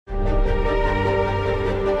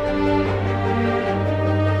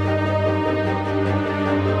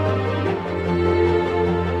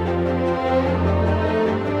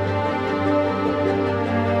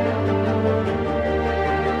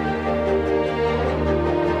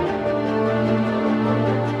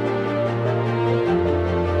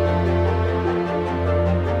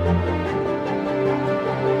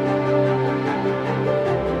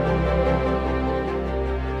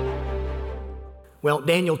Well,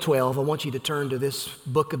 Daniel 12, I want you to turn to this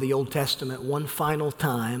book of the Old Testament one final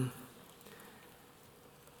time.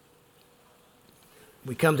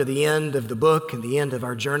 We come to the end of the book and the end of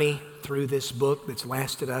our journey through this book that's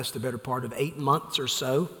lasted us the better part of 8 months or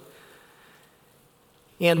so.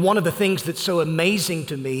 And one of the things that's so amazing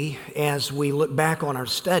to me as we look back on our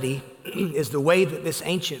study is the way that this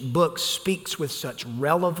ancient book speaks with such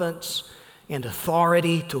relevance and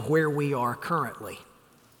authority to where we are currently.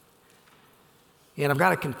 And I've got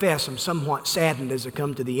to confess, I'm somewhat saddened as I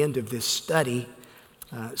come to the end of this study,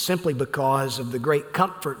 simply because of the great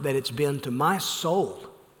comfort that it's been to my soul.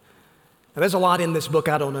 Now, there's a lot in this book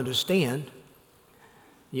I don't understand.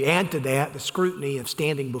 You add to that the scrutiny of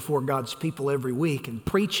standing before God's people every week and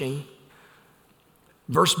preaching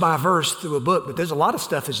verse by verse through a book, but there's a lot of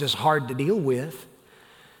stuff that's just hard to deal with.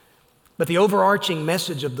 But the overarching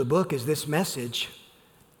message of the book is this message: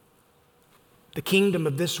 the kingdom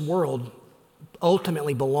of this world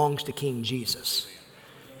ultimately belongs to King Jesus.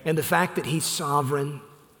 And the fact that he's sovereign,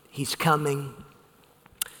 he's coming,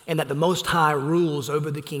 and that the Most High rules over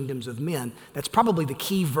the kingdoms of men, that's probably the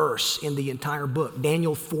key verse in the entire book,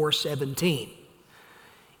 Daniel 4:17.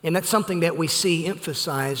 And that's something that we see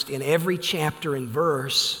emphasized in every chapter and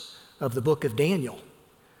verse of the book of Daniel,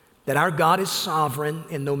 that our God is sovereign,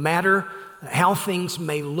 and no matter how things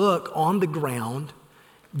may look on the ground,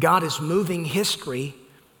 God is moving history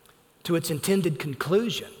to its intended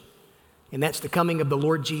conclusion, and that's the coming of the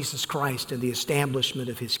Lord Jesus Christ and the establishment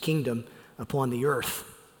of his kingdom upon the earth.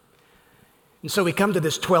 And so we come to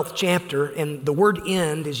this 12th chapter, and the word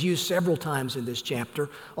end is used several times in this chapter.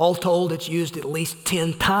 All told, it's used at least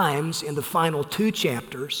 10 times in the final 2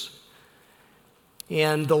 chapters.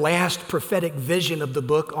 And the last prophetic vision of the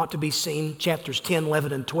book ought to be seen, chapters 10,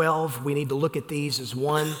 11, and 12. We need to look at these as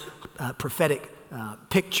one prophetic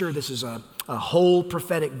picture. This is a whole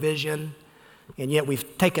prophetic vision, and yet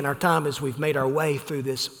we've taken our time as we've made our way through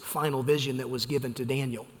this final vision that was given to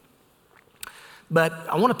Daniel. But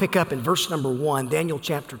I want to pick up in verse number 1, Daniel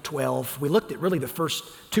chapter 12. We looked at really the first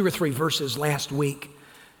 2 or 3 verses last week.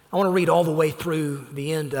 I want to read all the way through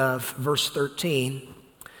the end of verse 13.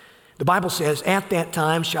 The Bible says, "At that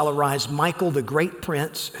time shall arise Michael, the great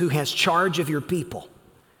prince, who has charge of your people.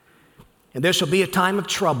 And there shall be a time of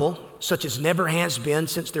trouble, such as never has been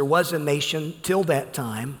since there was a nation till that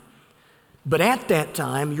time. But at that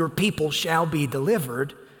time your people shall be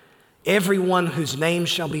delivered, everyone whose name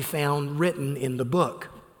shall be found written in the book.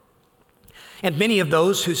 And many of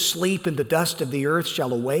those who sleep in the dust of the earth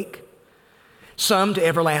shall awake, some to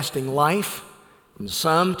everlasting life, and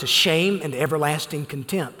some to shame and everlasting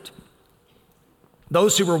contempt.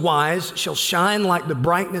 Those who were wise shall shine like the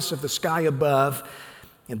brightness of the sky above,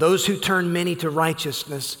 and those who turn many to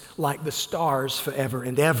righteousness like the stars forever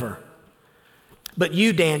and ever. But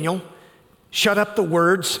you, Daniel, shut up the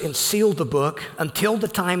words and seal the book until the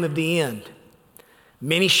time of the end.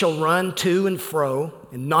 Many shall run to and fro,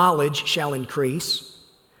 and knowledge shall increase.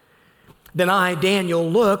 Then I, Daniel,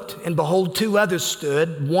 looked, and behold, 2 others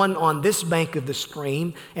stood, one on this bank of the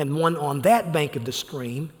stream, and one on that bank of the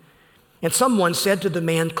stream. And someone said to the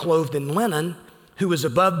man clothed in linen, who was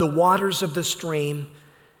above the waters of the stream,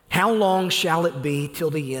 how long shall it be till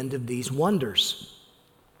the end of these wonders?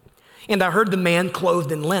 And I heard the man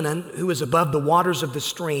clothed in linen, who was above the waters of the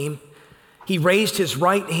stream. He raised his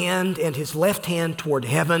right hand and his left hand toward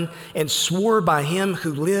heaven and swore by him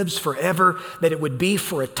who lives forever that it would be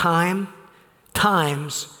for a time,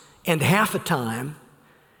 times, and half a time,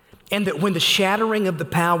 and that when the shattering of the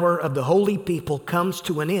power of the holy people comes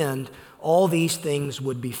to an end, all these things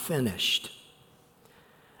would be finished.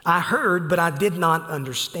 I heard, but I did not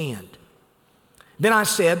understand. Then I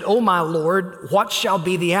said, O my Lord, what shall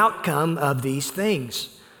be the outcome of these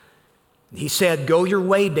things? He said, Go your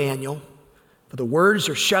way, Daniel, for the words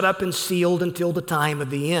are shut up and sealed until the time of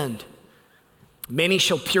the end. Many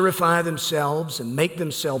shall purify themselves and make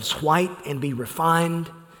themselves white and be refined,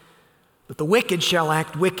 but the wicked shall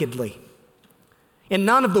act wickedly. And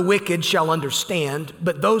none of the wicked shall understand,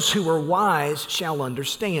 but those who are wise shall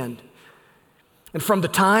understand. And from the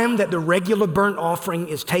time that the regular burnt offering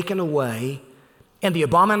is taken away, and the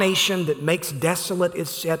abomination that makes desolate is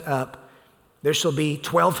set up, there shall be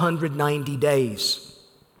 1,290 days.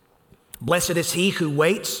 Blessed is he who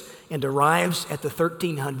waits and arrives at the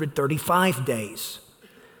 1,335 days.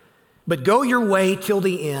 But go your way till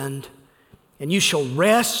the end, and you shall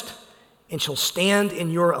rest and shall stand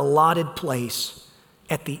in your allotted place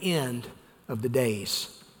at the end of the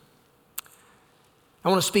days. I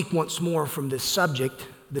want to speak once more from this subject,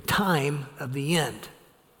 the time of the end.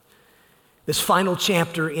 This final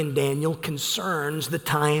chapter in Daniel concerns the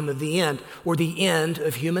time of the end, or the end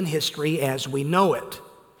of human history as we know it.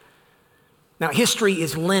 Now, history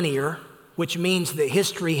is linear, which means that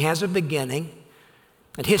history has a beginning,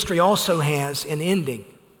 and history also has an ending,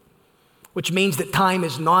 which means that time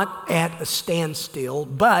is not at a standstill,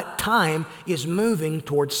 but time is moving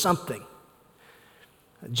towards something.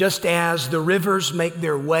 Just as the rivers make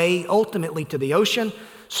their way ultimately to the ocean,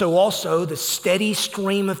 so also the steady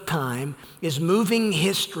stream of time is moving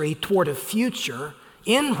history toward a future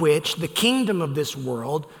in which the kingdom of this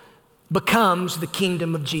world becomes the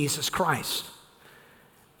kingdom of Jesus Christ.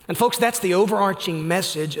 And folks, that's the overarching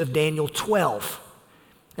message of Daniel 12.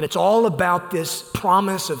 And it's all about this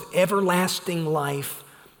promise of everlasting life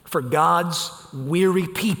for God's weary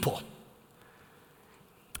people.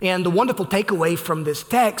 And the wonderful takeaway from this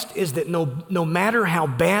text is that no matter how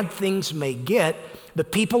bad things may get, the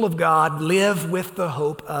people of God live with the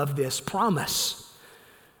hope of this promise.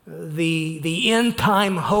 The end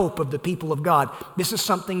time hope of the people of God. This is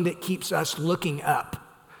something that keeps us looking up.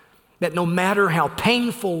 That no matter how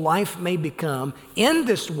painful life may become in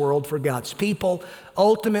this world for God's people,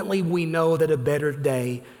 ultimately we know that a better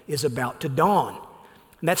day is about to dawn.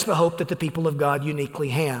 And that's the hope that the people of God uniquely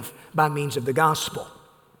have by means of the gospel.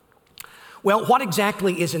 Well, what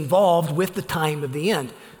exactly is involved with the time of the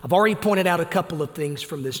end? I've already pointed out a couple of things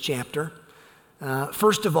from this chapter.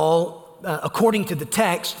 First of all, according to the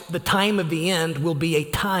text, the time of the end will be a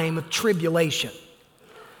time of tribulation.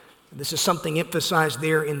 This is something emphasized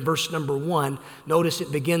there in verse number 1. Notice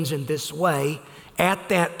it begins in this way. At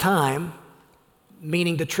that time,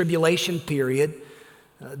 meaning the tribulation period,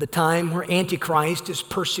 the time where Antichrist is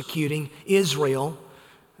persecuting Israel,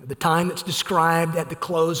 the time that's described at the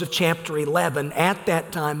close of chapter 11, at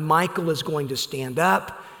that time, Michael is going to stand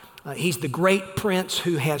up. He's the great prince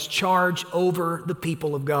who has charge over the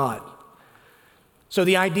people of God. So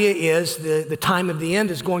the idea is the time of the end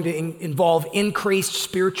is going to involve increased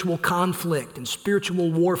spiritual conflict and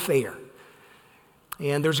spiritual warfare.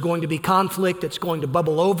 And there's going to be conflict that's going to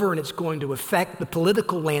bubble over, and it's going to affect the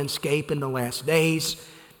political landscape in the last days.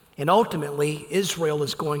 And ultimately, Israel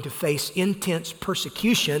is going to face intense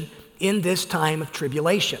persecution in this time of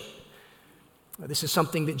tribulation. This is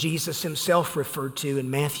something that Jesus himself referred to in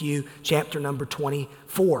Matthew chapter number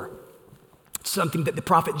 24. It's something that the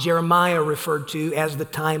prophet Jeremiah referred to as the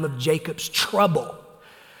time of Jacob's trouble.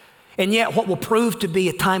 And yet, what will prove to be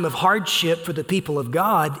a time of hardship for the people of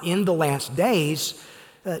God in the last days,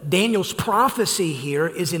 Daniel's prophecy here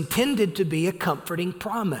is intended to be a comforting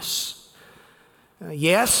promise.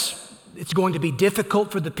 Yes, it's going to be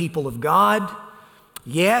difficult for the people of God.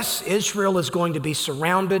 Yes, Israel is going to be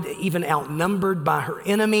surrounded, even outnumbered by her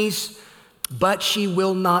enemies, but she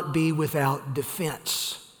will not be without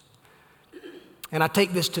defense. And I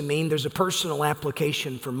take this to mean there's a personal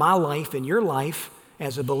application for my life and your life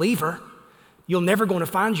as a believer. You're never going to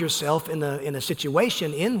find yourself in a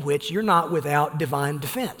situation in which you're not without divine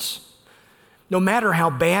defense. No matter how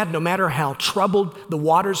bad, no matter how troubled the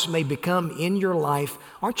waters may become in your life,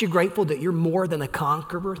 aren't you grateful that you're more than a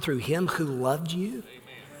conqueror through him who loved you? Amen.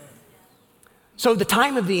 So the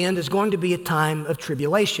time of the end is going to be a time of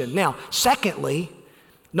tribulation. Now, secondly,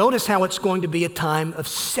 notice how it's going to be a time of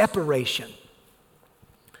separation.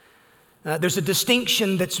 There's a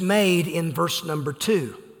distinction that's made in verse number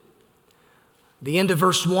 2. The end of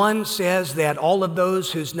verse 1 says that all of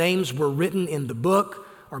those whose names were written in the book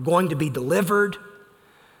are going to be delivered.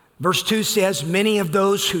 Verse 2 says, many of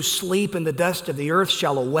those who sleep in the dust of the earth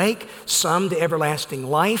shall awake, some to everlasting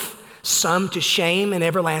life, some to shame and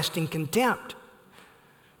everlasting contempt.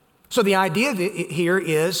 So the idea here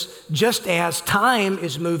is just as time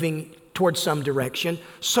is moving towards some direction,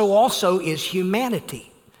 so also is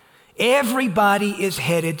humanity. Everybody is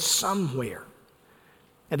headed somewhere.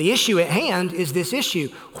 And the issue at hand is this issue: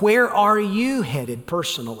 where are you headed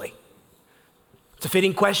personally? It's a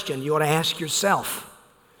fitting question you ought to ask yourself.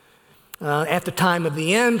 At the time of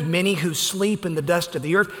the end, many who sleep in the dust of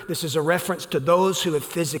the earth, this is a reference to those who have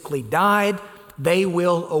physically died, they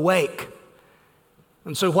will awake.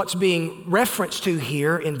 And so what's being referenced to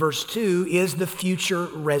here in verse 2 is the future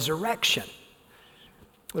resurrection.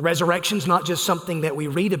 The resurrection is not just something that we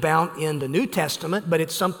read about in the New Testament, but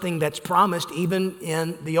it's something that's promised even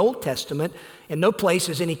in the Old Testament, and no place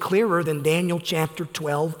is any clearer than Daniel chapter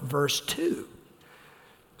 12, verse 2.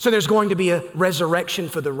 So there's going to be a resurrection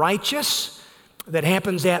for the righteous that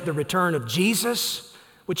happens at the return of Jesus,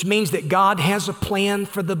 which means that God has a plan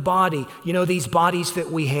for the body. You know, these bodies that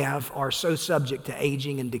we have are so subject to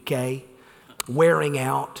aging and decay, wearing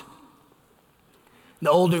out. The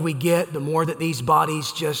older we get, the more that these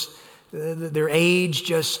bodies just their age,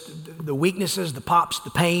 just the weaknesses, the pops, the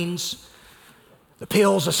pains, the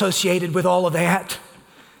pills associated with all of that.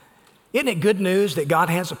 Isn't it good news that God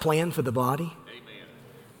has a plan for the body? Amen.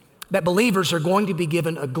 That believers are going to be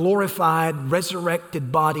given a glorified,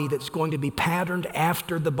 resurrected body that's going to be patterned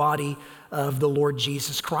after the body of the Lord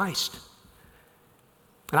Jesus Christ.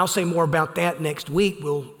 And I'll say more about that next week.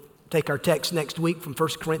 We'll take our text next week from 1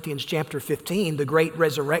 Corinthians chapter 15, the great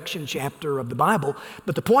resurrection chapter of the Bible.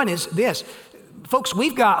 But the point is this, folks,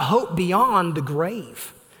 we've got hope beyond the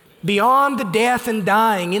grave. Beyond the death and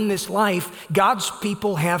dying in this life, God's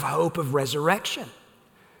people have hope of resurrection.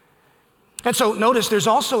 And so notice there's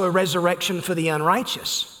also a resurrection for the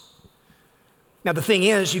unrighteous. Now the thing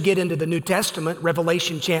is, you get into the New Testament,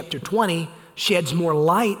 Revelation chapter 20 sheds more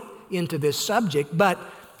light into this subject, but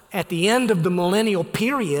at the end of the millennial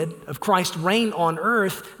period of Christ's reign on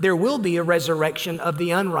earth, there will be a resurrection of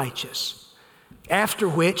the unrighteous, after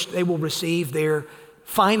which they will receive their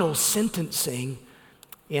final sentencing.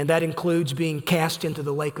 And that includes being cast into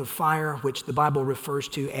the lake of fire, which the Bible refers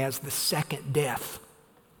to as the second death.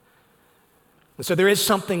 And so there is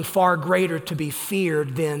something far greater to be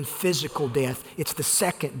feared than physical death. It's the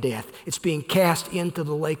second death. It's being cast into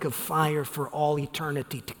the lake of fire for all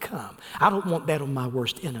eternity to come. I don't want that on my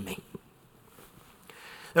worst enemy.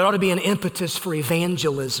 There ought to be an impetus for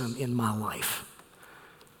evangelism in my life.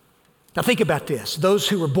 Now think about this. Those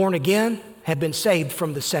who were born again have been saved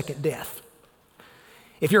from the second death.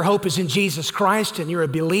 If your hope is in Jesus Christ and you're a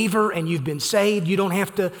believer and you've been saved, you don't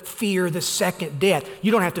have to fear the second death.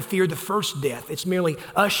 You don't have to fear the first death. It's merely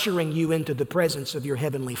ushering you into the presence of your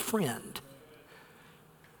heavenly friend.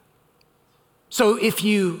 So if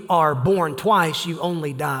you are born twice, you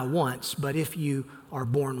only die once. But if you are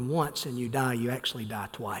born once and you die, you actually die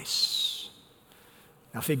twice.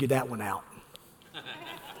 Now figure that one out.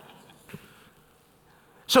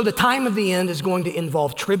 So the time of the end is going to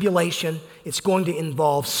involve tribulation. It's going to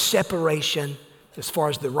involve separation as far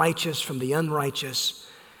as the righteous from the unrighteous.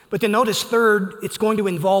 But then notice third, it's going to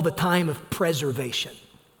involve a time of preservation.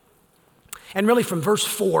 And really from verse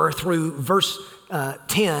 4 through verse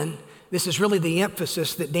 10, this is really the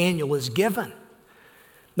emphasis that Daniel is given.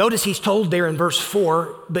 Notice he's told there in verse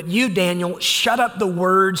 4, but you, Daniel, shut up the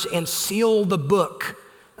words and seal the book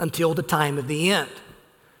until the time of the end.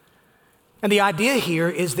 And the idea here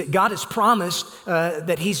is that God has promised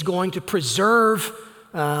that He's going to preserve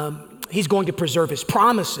His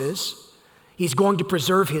promises, He's going to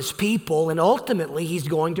preserve His people, and ultimately He's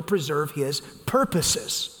going to preserve His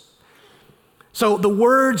purposes. So the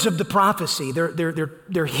words of the prophecy,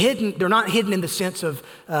 they're hidden. They're not hidden in the sense of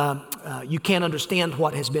you can't understand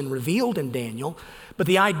what has been revealed in Daniel, but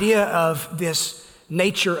the idea of this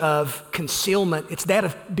nature of concealment, it's that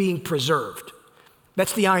of being preserved.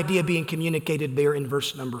 That's the idea being communicated there in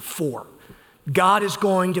verse number 4. God is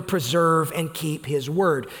going to preserve and keep His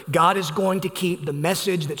word. God is going to keep the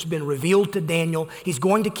message that's been revealed to Daniel. He's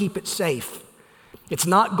going to keep it safe. It's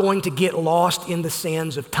not going to get lost in the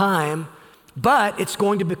sands of time, but it's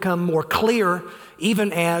going to become more clear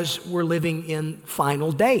even as we're living in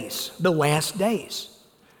final days, the last days.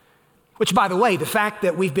 Which, by the way, the fact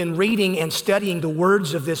that we've been reading and studying the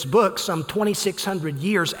words of this book some 2,600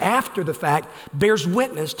 years after the fact bears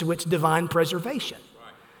witness to its divine preservation.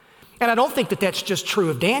 And I don't think that that's just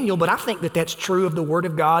true of Daniel, but I think that that's true of the Word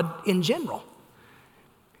of God in general.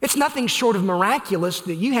 It's nothing short of miraculous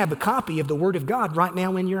that you have a copy of the Word of God right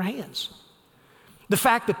now in your hands. The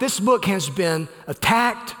fact that this book has been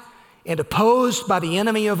attacked and opposed by the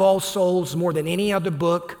enemy of all souls more than any other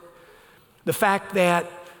book, the fact that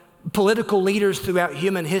political leaders throughout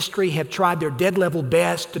human history have tried their dead level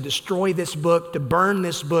best to destroy this book, to burn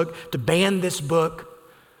this book, to ban this book,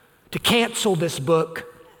 to cancel this book.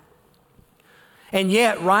 And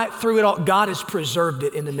yet, right through it all, God has preserved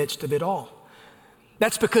it in the midst of it all.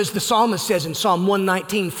 That's because the psalmist says in Psalm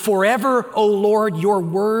 119, "Forever, O Lord, your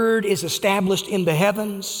word is established in the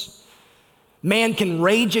heavens." Man can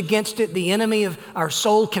rage against it. The enemy of our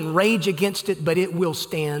soul can rage against it, but it will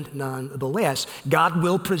stand nonetheless. God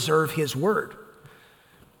will preserve His word.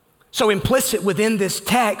 So implicit within this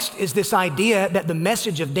text is this idea that the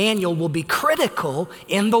message of Daniel will be critical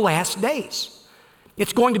in the last days.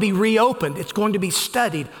 It's going to be reopened. It's going to be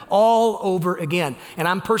studied all over again. And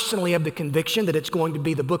I'm personally of the conviction that it's going to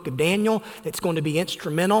be the book of Daniel that's going to be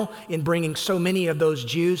instrumental in bringing so many of those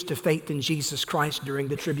Jews to faith in Jesus Christ during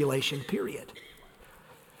the tribulation period.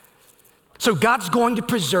 So God's going to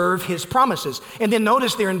preserve His promises. And then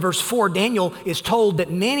notice there in verse 4, Daniel is told that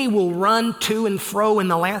many will run to and fro in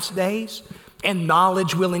the last days, and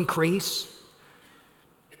knowledge will increase.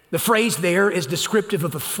 The phrase there is descriptive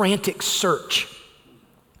of a frantic search.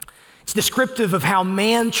 It's descriptive of how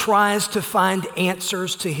man tries to find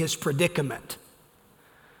answers to his predicament.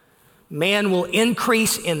 Man will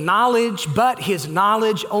increase in knowledge, but his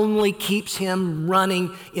knowledge only keeps him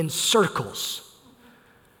running in circles.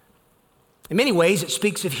 In many ways, it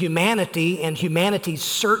speaks of humanity and humanity's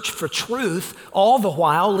search for truth, all the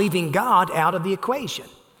while leaving God out of the equation.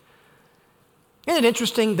 Isn't it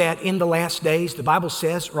interesting that in the last days, the Bible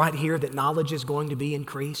says right here that knowledge is going to be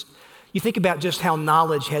increased? You think about just how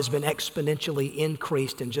knowledge has been exponentially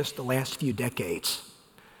increased in just the last few decades.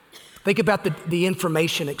 Think about the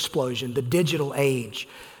information explosion, the digital age.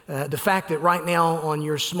 The fact that right now on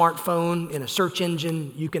your smartphone, in a search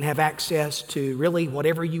engine, you can have access to really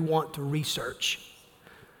whatever you want to research.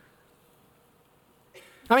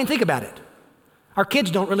 I mean, think about it. Our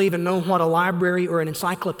kids don't really even know what a library or an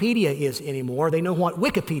encyclopedia is anymore. They know what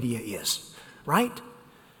Wikipedia is, right?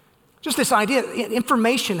 Just this idea,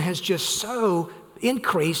 information has just so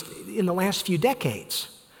increased in the last few decades.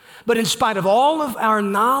 But in spite of all of our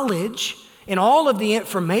knowledge and all of the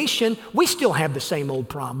information, we still have the same old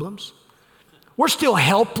problems. We're still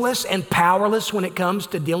helpless and powerless when it comes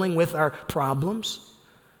to dealing with our problems.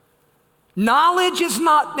 Knowledge is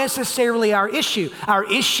not necessarily our issue.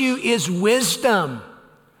 Our issue is wisdom.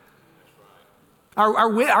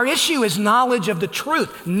 Our issue is knowledge of the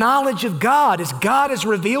truth, knowledge of God, as God has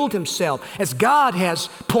revealed himself, as God has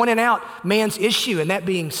pointed out man's issue, and that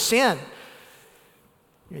being sin.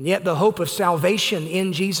 And yet the hope of salvation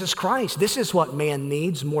in Jesus Christ, this is what man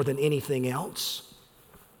needs more than anything else.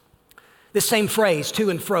 This same phrase, to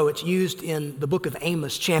and fro, it's used in the book of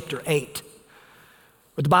Amos, chapter 8,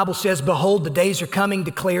 where the Bible says, "Behold, the days are coming,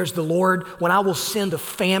 declares the Lord, when I will send a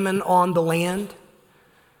famine on the land.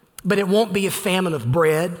 But it won't be a famine of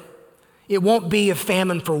bread. It won't be a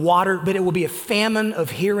famine for water, but it will be a famine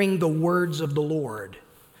of hearing the words of the Lord."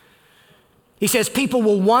 He says, people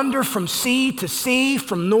will wander from sea to sea,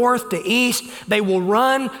 from north to east. They will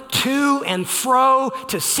run to and fro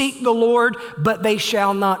to seek the Lord, but they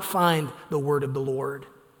shall not find the word of the Lord.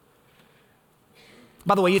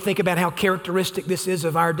 By the way, you think about how characteristic this is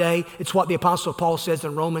of our day. It's what the Apostle Paul says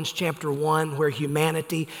in Romans chapter 1, where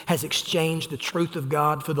humanity has exchanged the truth of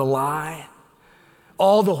God for the lie.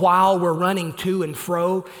 All the while we're running to and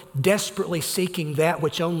fro, desperately seeking that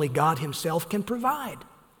which only God himself can provide.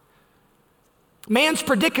 Man's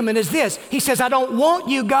predicament is this. He says, I don't want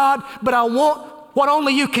you, God, but I want what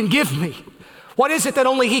only you can give me. What is it that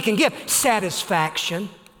only he can give? Satisfaction,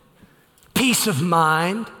 peace of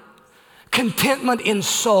mind, contentment in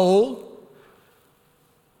soul.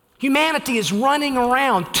 Humanity is running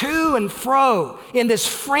around to and fro in this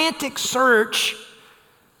frantic search,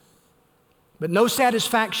 but no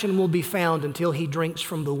satisfaction will be found until he drinks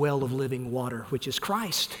from the well of living water, which is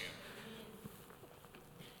Christ.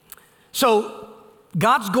 So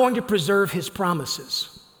God's going to preserve his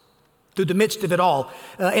promises through the midst of it all.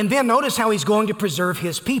 And then notice how he's going to preserve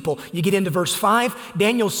his people. You get into verse 5,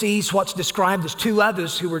 Daniel sees what's described as two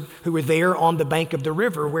others who were there on the bank of the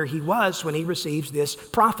river where he was when he receives this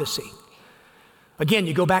prophecy. Again,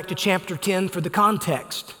 you go back to chapter 10 for the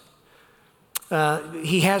context.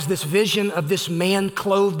 He has this vision of this man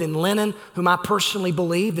clothed in linen, whom I personally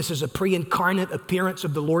believe this is a pre-incarnate appearance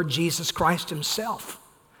of the Lord Jesus Christ himself.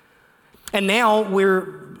 And now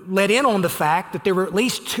we're let in on the fact that there were at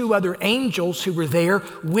least two other angels who were there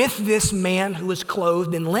with this man who was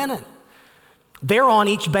clothed in linen. They're on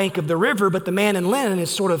each bank of the river, but the man in linen is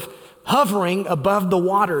sort of hovering above the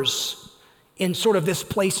waters in sort of this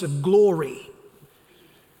place of glory.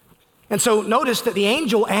 And so notice that the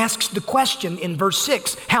angel asks the question in verse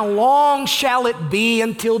 6, how long shall it be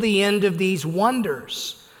until the end of these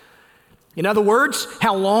wonders? In other words,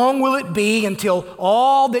 how long will it be until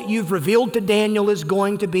all that you've revealed to Daniel is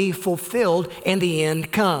going to be fulfilled and the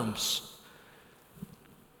end comes?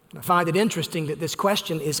 I find it interesting that this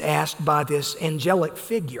question is asked by this angelic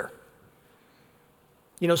figure.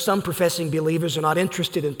 You know, some professing believers are not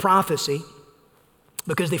interested in prophecy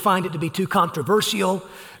because they find it to be too controversial,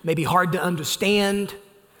 maybe hard to understand.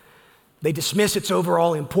 They dismiss its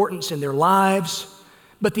overall importance in their lives.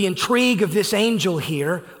 But the intrigue of this angel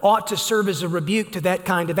here ought to serve as a rebuke to that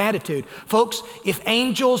kind of attitude. Folks, if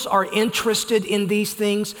angels are interested in these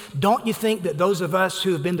things, don't you think that those of us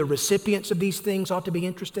who have been the recipients of these things ought to be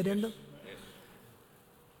interested in them?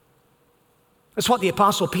 That's what the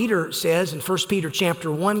Apostle Peter says in 1 Peter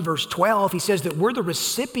chapter 1, verse 12. He says that we're the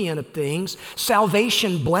recipient of things,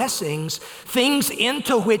 salvation blessings, things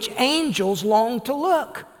into which angels long to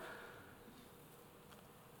look.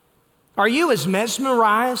 Are you as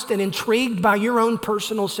mesmerized and intrigued by your own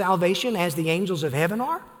personal salvation as the angels of heaven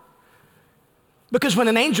are? Because when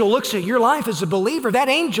an angel looks at your life as a believer, that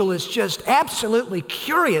angel is just absolutely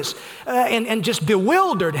curious and just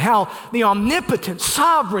bewildered how the omnipotent,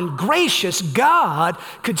 sovereign, gracious God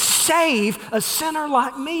could save a sinner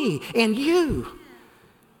like me and you.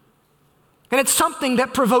 And it's something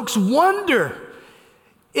that provokes wonder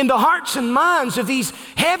in the hearts and minds of these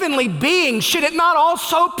heavenly beings. Should it not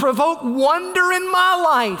also provoke wonder in my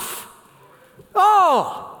life?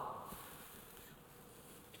 Oh!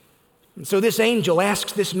 And so this angel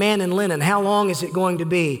asks this man in linen, how long is it going to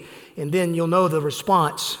be? And then you'll know the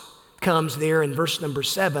response comes there in verse number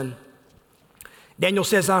 7. Daniel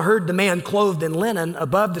says, I heard the man clothed in linen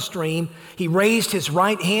above the stream. He raised his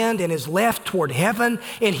right hand and his left toward heaven,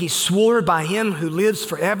 and he swore by him who lives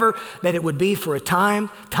forever that it would be for a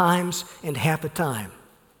time, times, and half a time.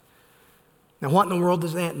 Now, what in the world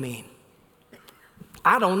does that mean?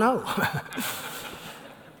 I don't know.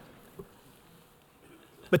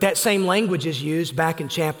 But that same language is used back in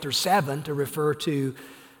chapter 7 to refer to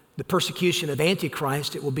the persecution of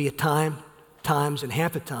Antichrist. It will be a time, times, and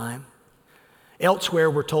half a time. Elsewhere,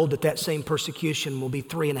 we're told that that same persecution will be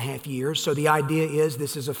 3.5 years. So the idea is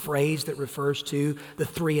this is a phrase that refers to the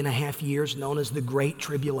 3.5 years known as the Great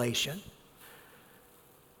Tribulation.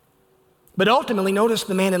 But ultimately, notice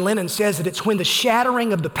the man in linen says that it's when the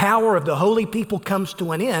shattering of the power of the holy people comes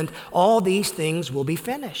to an end, all these things will be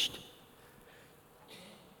finished.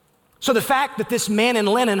 So the fact that this man in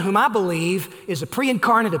linen, whom I believe is a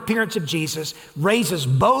pre-incarnate appearance of Jesus, raises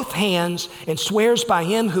both hands and swears by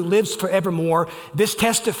him who lives forevermore, this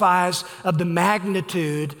testifies of the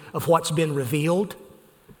magnitude of what's been revealed.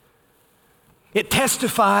 It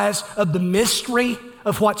testifies of the mystery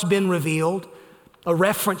of what's been revealed, a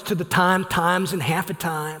reference to the time, times, and half a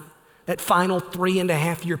time, that final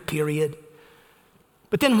 3.5 year period.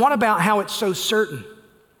 But then what about how it's so certain?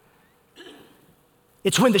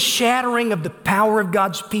 It's when the shattering of the power of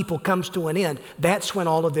God's people comes to an end. That's when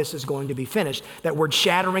all of this is going to be finished. That word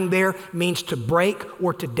shattering there means to break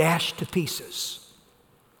or to dash to pieces.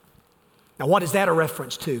 Now, what is that a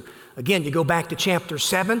reference to? Again, you go back to chapter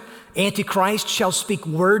 7. Antichrist shall speak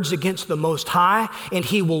words against the Most High, and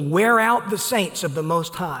he will wear out the saints of the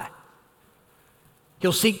Most High.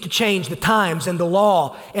 He'll seek to change the times and the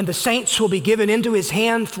law, and the saints will be given into his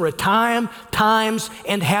hand for a time, times,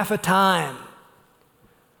 and half a time.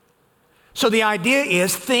 So the idea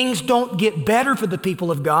is things don't get better for the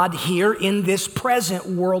people of God here in this present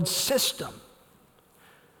world system.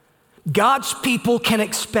 God's people can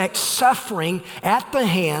expect suffering at the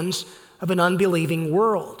hands of an unbelieving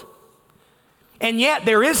world. And yet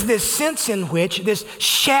there is this sense in which this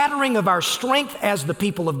shattering of our strength as the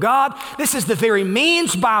people of God, this is the very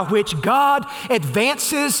means by which God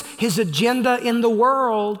advances his agenda in the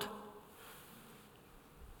world.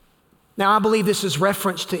 Now, I believe this is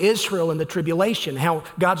reference to Israel in the tribulation, how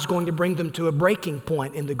God's going to bring them to a breaking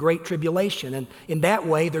point in the great tribulation. And in that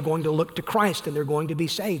way, they're going to look to Christ and they're going to be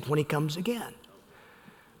saved when he comes again.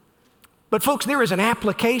 But folks, there is an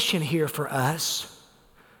application here for us.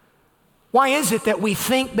 Why is it that we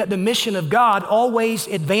think that the mission of God always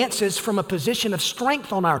advances from a position of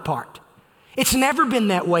strength on our part? It's never been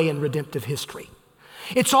that way in redemptive history.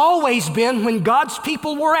 It's always been when God's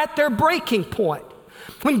people were at their breaking point.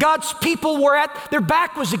 When God's people were their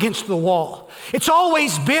back was against the wall. It's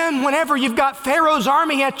always been whenever you've got Pharaoh's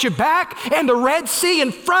army at your back and the Red Sea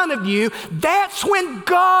in front of you, that's when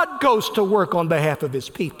God goes to work on behalf of his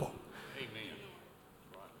people. Amen.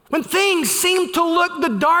 When things seem to look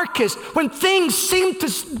the darkest, when things seem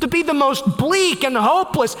to be the most bleak and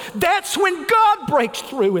hopeless, that's when God breaks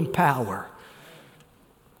through in power.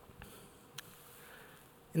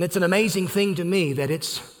 And it's an amazing thing to me that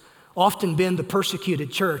it's often been the persecuted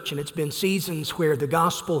church, and it's been seasons where the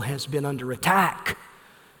gospel has been under attack,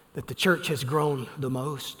 that the church has grown the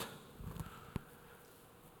most.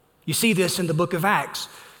 You see this in the book of Acts.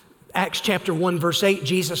 Acts chapter 1, verse 8,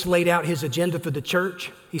 Jesus laid out his agenda for the church.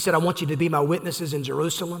 He said, I want you to be my witnesses in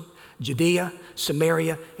Jerusalem, Judea,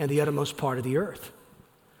 Samaria, and the uttermost part of the earth.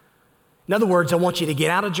 In other words, I want you to get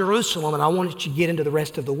out of Jerusalem, and I want you to get into the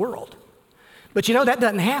rest of the world. But you know, that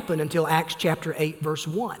doesn't happen until Acts chapter 8, verse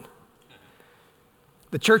 1.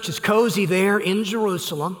 The church is cozy there in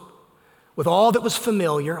Jerusalem with all that was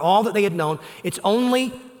familiar, all that they had known. It's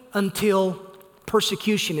only until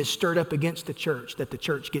persecution is stirred up against the church that the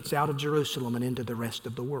church gets out of Jerusalem and into the rest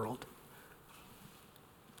of the world.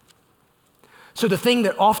 So the thing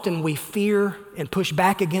that often we fear and push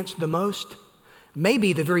back against the most may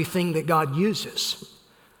be the very thing that God uses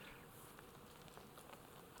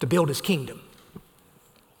to build his kingdom.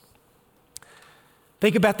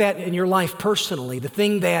 Think about that in your life personally. The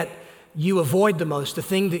thing that you avoid the most, the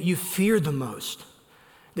thing that you fear the most,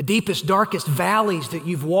 the deepest, darkest valleys that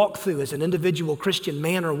you've walked through as an individual Christian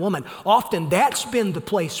man or woman, often that's been the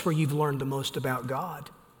place where you've learned the most about God.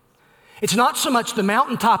 It's not so much the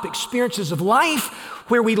mountaintop experiences of life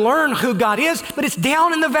where we learn who God is, but it's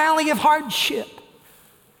down in the valley of hardship.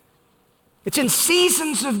 It's in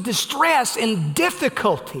seasons of distress and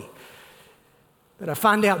difficulty that I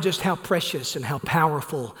find out just how precious and how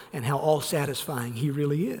powerful and how all-satisfying He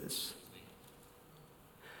really is.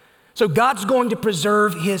 So God's going to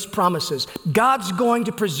preserve His promises. God's going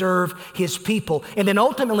to preserve His people. And then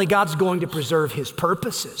ultimately, God's going to preserve His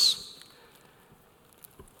purposes.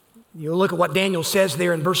 You look at what Daniel says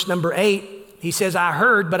there in verse number 8. He says, I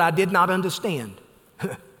heard, but I did not understand.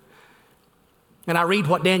 And I read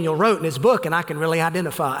what Daniel wrote in his book, and I can really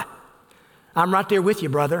identify. I'm right there with you,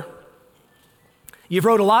 brother. You've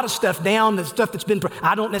wrote a lot of stuff down, the stuff that's been,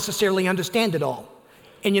 I don't necessarily understand it all.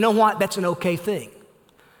 And you know what? That's an okay thing.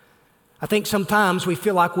 I think sometimes we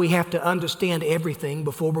feel like we have to understand everything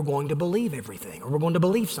before we're going to believe everything, or we're going to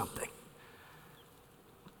believe something.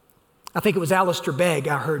 I think it was Alistair Begg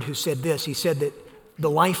I heard who said this. He said that the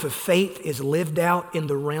life of faith is lived out in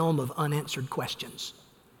the realm of unanswered questions.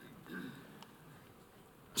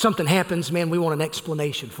 Something happens, man, we want an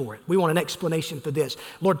explanation for it. We want an explanation for this.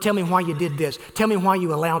 Lord, tell me why you did this. Tell me why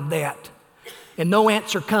you allowed that. And no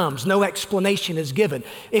answer comes, no explanation is given.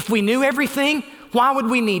 If we knew everything, why would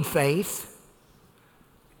we need faith?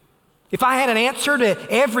 If I had an answer to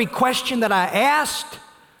every question that I asked,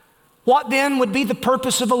 what then would be the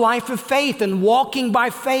purpose of a life of faith and walking by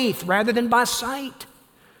faith rather than by sight?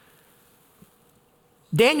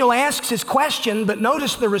 Daniel asks his question, but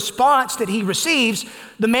notice the response that he receives.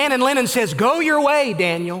 The man in linen says, go your way,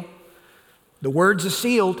 Daniel. The words are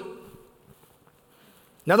sealed.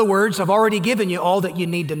 In other words, I've already given you all that you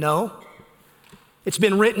need to know. It's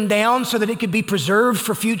been written down so that it could be preserved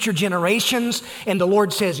for future generations, and the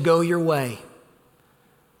Lord says, go your way.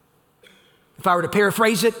 If I were to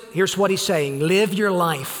paraphrase it, here's what he's saying. Live your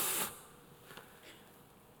life.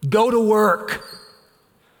 Go to work.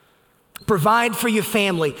 Provide for your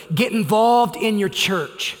family. Get involved in your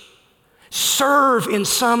church. Serve in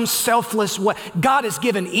some selfless way. God has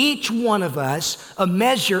given each one of us a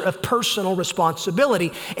measure of personal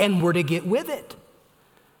responsibility, and we're to get with it.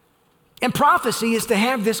 And prophecy is to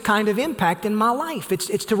have this kind of impact in my life.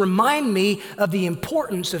 It's to remind me of the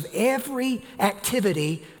importance of every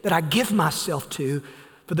activity that I give myself to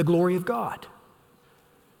for the glory of God.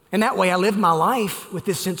 And that way I live my life with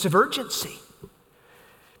this sense of urgency.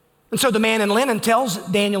 And so the man in linen tells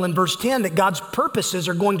Daniel in verse 10 that God's purposes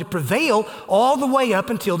are going to prevail all the way up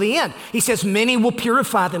until the end. He says, many will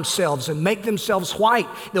purify themselves and make themselves white.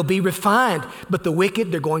 They'll be refined, but the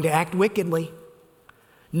wicked, they're going to act wickedly.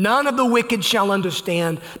 None of the wicked shall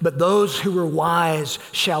understand, but those who are wise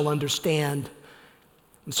shall understand.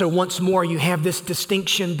 And so once more, you have this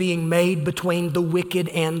distinction being made between the wicked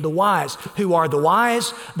and the wise. Who are the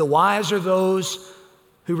wise? The wise are those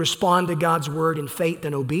who respond to God's word in faith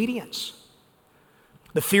and obedience.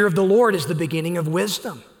 The fear of the Lord is the beginning of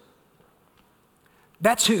wisdom.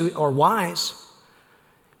 That's who are wise.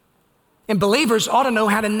 And believers ought to know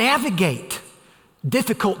how to navigate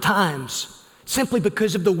difficult times simply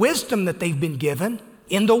because of the wisdom that they've been given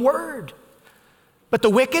in the Word. But the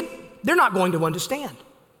wicked, they're not going to understand.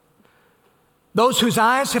 Those whose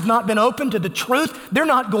eyes have not been opened to the truth, they're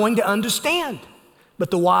not going to understand.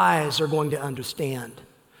 But the wise are going to understand.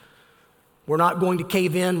 We're not going to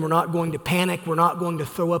cave in. We're not going to panic. We're not going to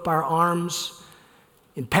throw up our arms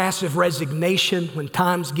in passive resignation when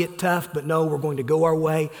times get tough. But no, we're going to go our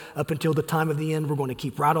way up until the time of the end. We're going to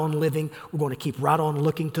keep right on living. We're going to keep right on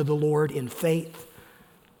looking to the Lord in faith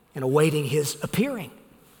and awaiting His appearing.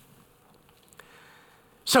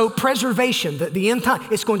 So preservation, the end time,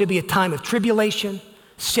 it's going to be a time of tribulation,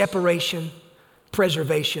 separation,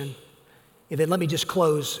 preservation. And then let me just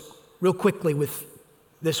close real quickly with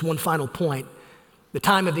this one final point. The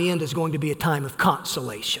time of the end is going to be a time of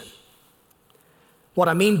consolation. What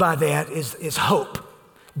I mean by that is hope.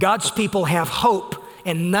 God's people have hope,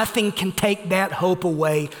 and nothing can take that hope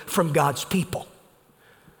away from God's people.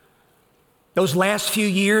 Those last few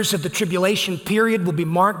years of the tribulation period will be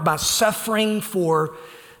marked by suffering for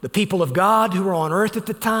the people of God who were on earth at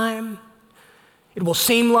the time. It will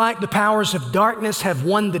seem like the powers of darkness have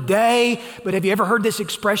won the day, but have you ever heard this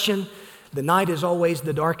expression? The night is always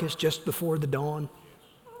the darkest just before the dawn.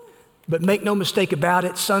 But make no mistake about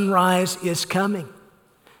it, sunrise is coming.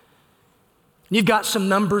 You've got some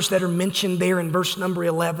numbers that are mentioned there in verse number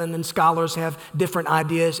 11, and scholars have different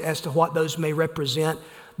ideas as to what those may represent.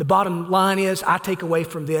 The bottom line is, I take away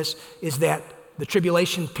from this, is that The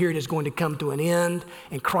tribulation period is going to come to an end,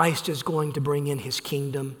 and Christ is going to bring in his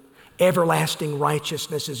kingdom. Everlasting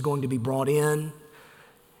righteousness is going to be brought in.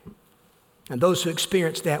 And those who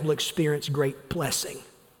experience that will experience great blessing.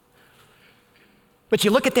 But you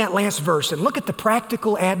look at that last verse and look at the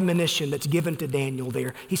practical admonition that's given to Daniel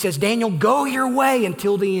there. He says, Daniel, go your way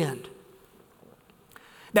until the end.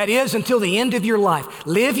 That is, until the end of your life.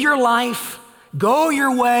 Live your life, go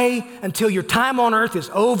your way until your time on earth is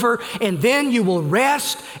over, and then you will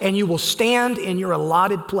rest and you will stand in your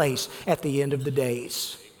allotted place at the end of the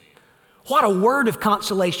days. What a word of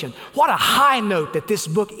consolation. What a high note that this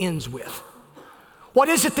book ends with. What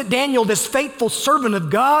is it that Daniel, this faithful servant of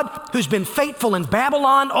God, who's been faithful in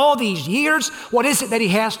Babylon all these years, what is it that he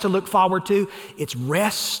has to look forward to? It's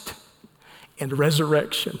rest and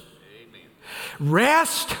resurrection. Amen.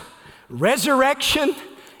 Rest, resurrection,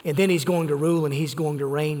 and then he's going to rule and he's going to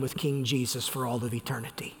reign with King Jesus for all of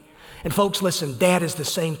eternity. And folks, listen, that is the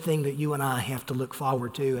same thing that you and I have to look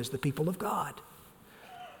forward to as the people of God.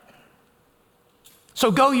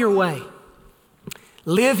 So go your way.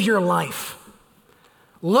 Live your life.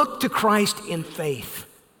 Look to Christ in faith.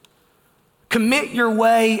 Commit your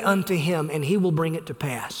way unto him, and he will bring it to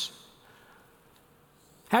pass.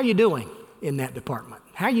 How are you doing in that department?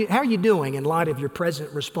 How are you doing in light of your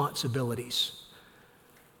present responsibilities?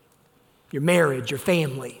 Your marriage, your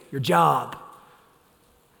family, your job,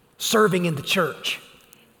 serving in the church.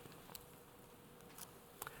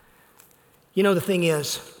 You know, the thing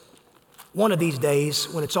is, one of these days,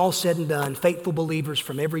 when it's all said and done, faithful believers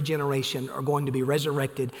from every generation are going to be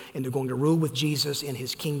resurrected and they're going to rule with Jesus in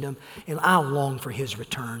his kingdom. And I long for his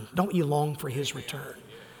return. Don't you long for his return?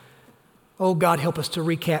 Oh, God, help us to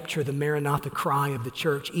recapture the Maranatha cry of the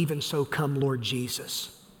church. Even so, come, Lord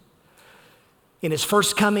Jesus. In his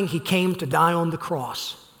first coming, he came to die on the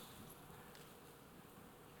cross.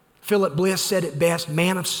 Philip Bliss said it best,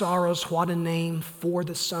 man of sorrows, what a name for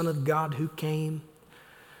the Son of God who came.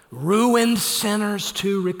 Ruined sinners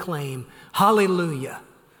to reclaim. Hallelujah,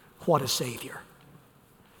 what a Savior.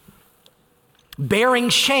 Bearing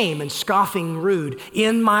shame and scoffing rude,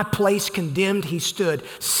 in my place condemned he stood,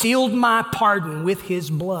 sealed my pardon with his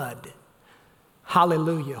blood.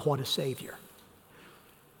 Hallelujah, what a Savior.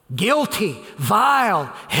 Guilty, vile,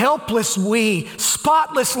 helpless we,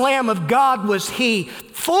 spotless Lamb of God was he.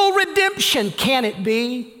 Full redemption can it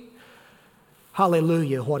be?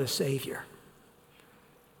 Hallelujah, what a Savior.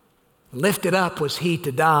 Lifted up was he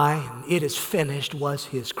to die, and it is finished was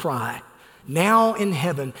his cry. Now in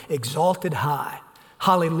heaven, exalted high.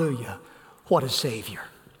 Hallelujah, what a Savior.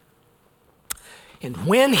 And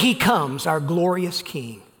when he comes, our glorious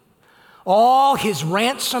King, all his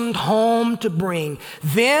ransomed home to bring,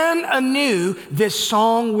 then anew this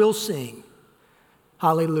song we'll sing.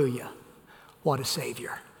 Hallelujah, what a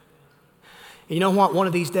Savior. You know what? One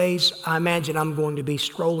of these days, I imagine I'm going to be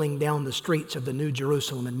strolling down the streets of the New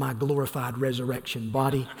Jerusalem in my glorified resurrection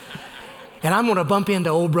body. And I'm going to bump into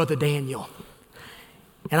old brother Daniel.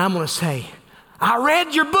 And I'm going to say, I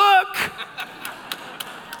read your book.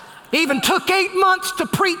 Even took 8 months to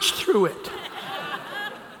preach through it.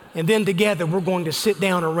 And then together we're going to sit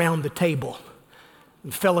down around the table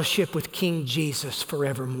and fellowship with King Jesus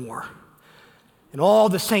forevermore. And all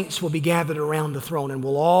the saints will be gathered around the throne, and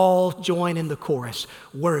we'll all join in the chorus.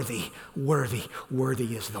 Worthy, worthy,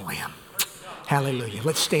 worthy is the Lamb. Hallelujah.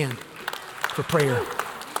 Let's stand for prayer.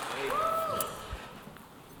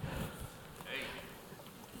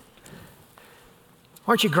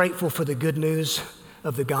 Aren't you grateful for the good news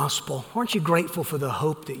of the gospel? Aren't you grateful for the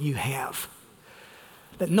hope that you have?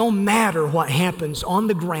 That no matter what happens on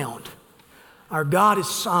the ground, our God is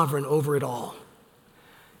sovereign over it all.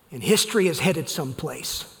 And history is headed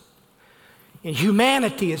someplace. And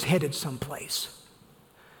humanity is headed someplace.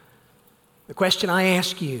 The question I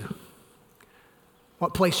ask you,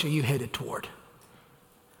 what place are you headed toward?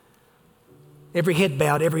 Every head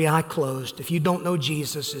bowed, every eye closed. If you don't know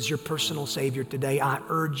Jesus as your personal Savior today, I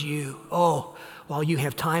urge you, while you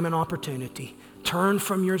have time and opportunity, turn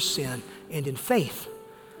from your sin and in faith,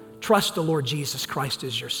 trust the Lord Jesus Christ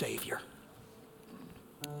as your Savior.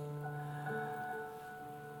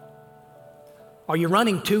 Are you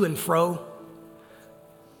running to and fro,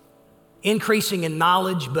 increasing in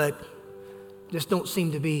knowledge, but just don't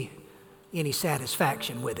seem to be any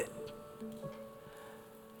satisfaction with it?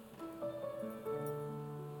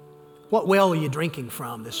 What well are you drinking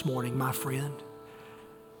from this morning, my friend?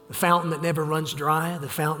 The fountain that never runs dry, the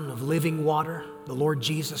fountain of living water, the Lord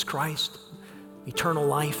Jesus Christ, eternal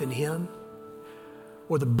life in him?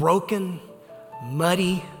 Or the broken,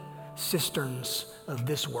 muddy cisterns of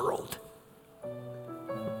this world?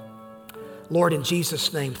 Lord, in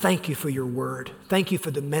Jesus' name, thank you for your word. Thank you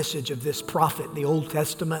for the message of this prophet in the Old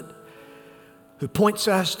Testament who points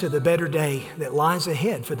us to the better day that lies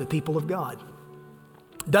ahead for the people of God.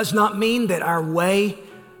 Does not mean that our way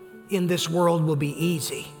in this world will be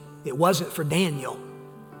easy. It wasn't for Daniel.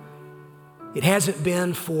 It hasn't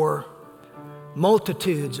been for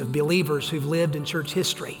multitudes of believers who've lived in church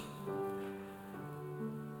history.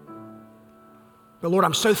 But Lord,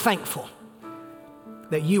 I'm so thankful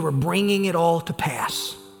that you are bringing it all to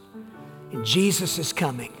pass. And Jesus is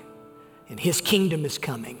coming, and his kingdom is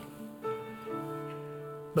coming.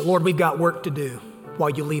 But Lord, we've got work to do while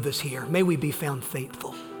you leave us here. May we be found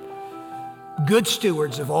faithful, good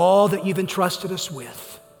stewards of all that you've entrusted us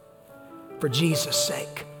with, for Jesus'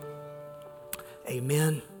 sake.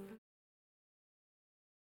 Amen.